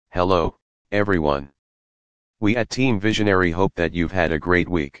Hello, everyone. We at Team Visionary hope that you've had a great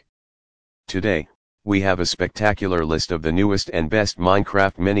week. Today, we have a spectacular list of the newest and best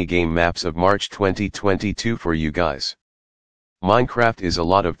Minecraft minigame maps of March 2022 for you guys. Minecraft is a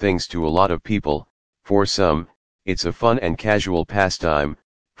lot of things to a lot of people. For some, it's a fun and casual pastime.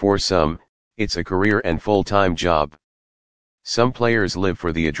 For some, it's a career and full-time job. Some players live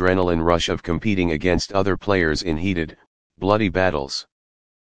for the adrenaline rush of competing against other players in heated, bloody battles.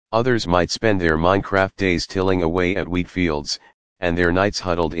 Others might spend their Minecraft days tilling away at wheat fields, and their nights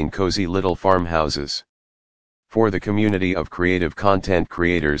huddled in cozy little farmhouses. For the community of creative content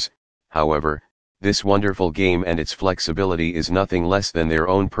creators, however, this wonderful game and its flexibility is nothing less than their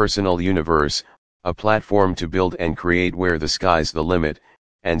own personal universe, a platform to build and create where the sky's the limit,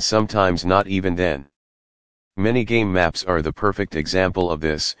 and sometimes not even then. Minigame maps are the perfect example of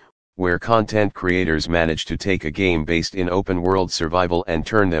this, where content creators manage to take a game based in open-world survival and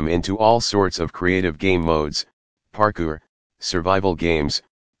turn them into all sorts of creative game modes, parkour, survival games,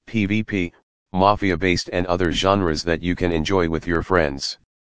 PvP, mafia-based and other genres that you can enjoy with your friends.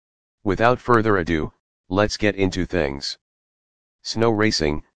 Without further ado, let's get into things. Snow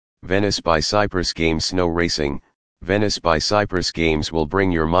Racing, Venice by Cypress Games. Snow Racing, Venice by Cypress Games will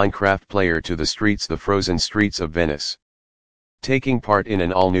bring your Minecraft player to the frozen streets of Venice. Taking part in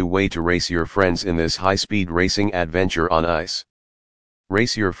an all-new way to race your friends in this high-speed racing adventure on ice.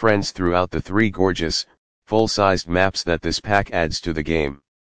 Race your friends throughout the three gorgeous, full-sized maps that this pack adds to the game.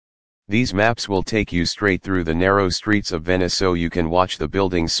 These maps will take you straight through the narrow streets of Venice so you can watch the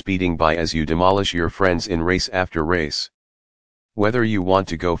buildings speeding by as you demolish your friends in race after race. Whether you want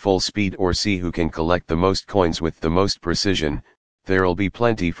to go full speed or see who can collect the most coins with the most precision, there'll be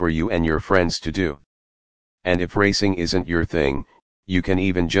plenty for you and your friends to do. And if racing isn't your thing, you can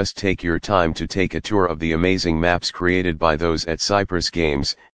even just take your time to take a tour of the amazing maps created by those at Cypress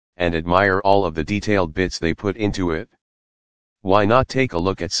Games, and admire all of the detailed bits they put into it. Why not take a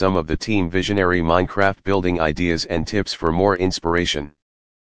look at some of the Team Visionary Minecraft building ideas and tips for more inspiration?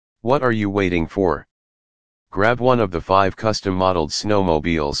 What are you waiting for? Grab one of the 5 custom-modeled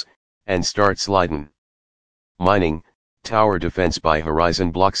snowmobiles, and start slidin'. Mining, Tower Defense by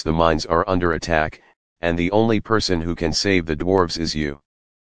Horizon Blocks. The mines are under attack, and the only person who can save the dwarves is you.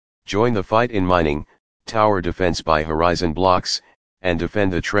 Join the fight in Mining, Tower Defense by Horizon Blocks, and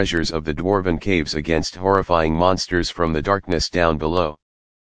defend the treasures of the Dwarven Caves against horrifying monsters from the darkness down below.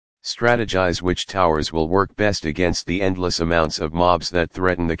 Strategize which towers will work best against the endless amounts of mobs that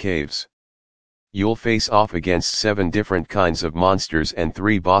threaten the caves. You'll face off against 7 different kinds of monsters and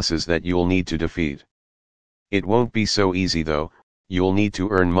 3 bosses that you'll need to defeat. It won't be so easy though. You'll need to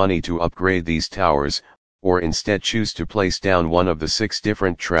earn money to upgrade these towers, or instead choose to place down one of the 6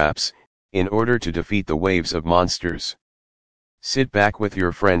 different traps, in order to defeat the waves of monsters. Sit back with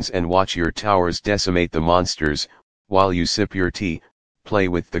your friends and watch your towers decimate the monsters, while you sip your tea, play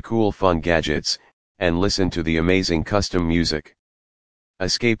with the cool fun gadgets, and listen to the amazing custom music.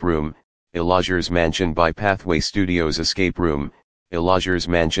 Escape Room, Elijah's Mansion by Pathway Studios. Escape Room, Elijah's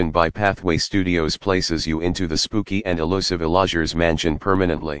Mansion by Pathway Studios places you into the spooky and elusive Elijah's Mansion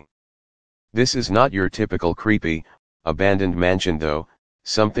permanently. This is not your typical creepy, abandoned mansion though.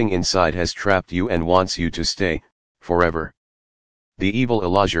 Something inside has trapped you and wants you to stay, forever. The evil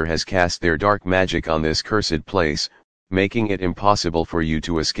Elijah has cast their dark magic on this cursed place, making it impossible for you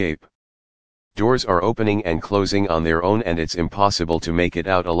to escape. Doors are opening and closing on their own and it's impossible to make it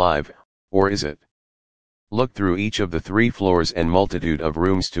out alive, or is it? Look through each of the 3 floors and multitude of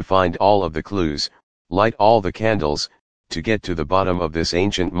rooms to find all of the clues, light all the candles, to get to the bottom of this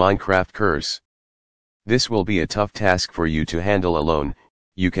ancient Minecraft curse. This will be a tough task for you to handle alone.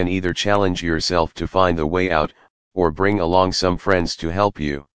 You can either challenge yourself to find the way out, or bring along some friends to help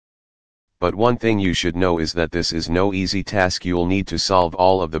you. But one thing you should know is that this is no easy task. You'll need to solve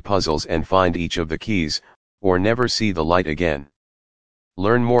all of the puzzles and find each of the keys, or never see the light again.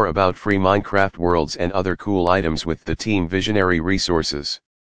 Learn more about free Minecraft worlds and other cool items with the Team Visionary resources.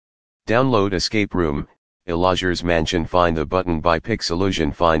 Download Escape Room, Elijah's Mansion. Find the Button by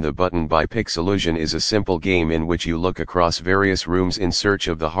Pixelusion. Find the Button by Pixelusion is a simple game in which you look across various rooms in search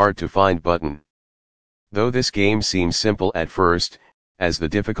of the hard-to-find button. Though this game seems simple at first, as the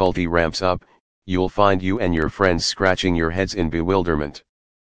difficulty ramps up, you'll find you and your friends scratching your heads in bewilderment.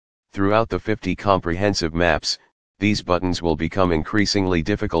 Throughout the 50 comprehensive maps, these buttons will become increasingly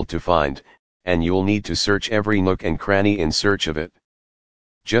difficult to find, and you'll need to search every nook and cranny in search of it.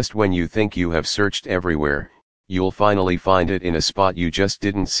 Just when you think you have searched everywhere, you'll finally find it in a spot you just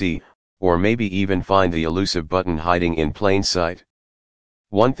didn't see, or maybe even find the elusive button hiding in plain sight.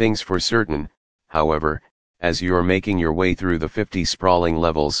 One thing's for certain, however, As you're making your way through the 50 sprawling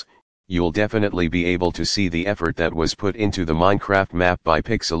levels, you'll definitely be able to see the effort that was put into the Minecraft map by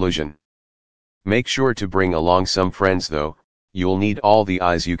Pixelusion. Make sure to bring along some friends though, you'll need all the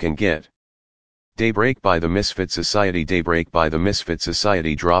eyes you can get. Daybreak by the Misfit Society. Daybreak by the Misfit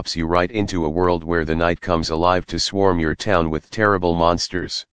Society drops you right into a world where the night comes alive to swarm your town with terrible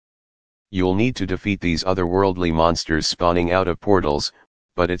monsters. You'll need to defeat these otherworldly monsters spawning out of portals,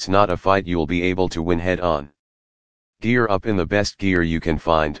 but it's not a fight you'll be able to win head on. Gear up in the best gear you can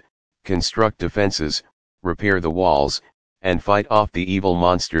find, construct defenses, repair the walls, and fight off the evil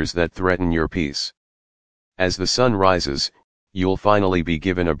monsters that threaten your peace. As the sun rises, you'll finally be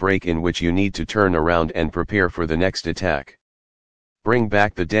given a break in which you need to turn around and prepare for the next attack. Bring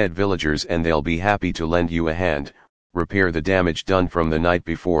back the dead villagers and they'll be happy to lend you a hand, repair the damage done from the night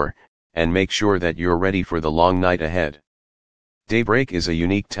before, and make sure that you're ready for the long night ahead. Daybreak is a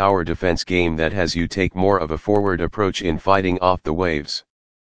unique tower defense game that has you take more of a forward approach in fighting off the waves.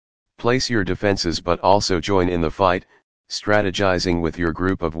 Place your defenses but also join in the fight, strategizing with your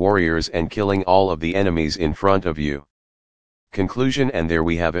group of warriors and killing all of the enemies in front of you. Conclusion. And there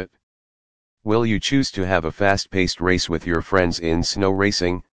we have it. Will you choose to have a fast-paced race with your friends in Snow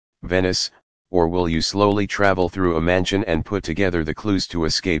Racing, Venice, or will you slowly travel through a mansion and put together the clues to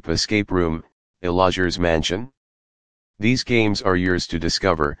escape room, Elijah's Mansion? These games are yours to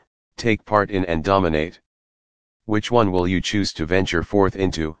discover, take part in and dominate. Which one will you choose to venture forth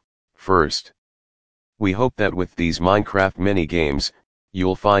into, first? We hope that with these Minecraft mini-games,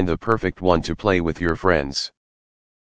 you'll find the perfect one to play with your friends.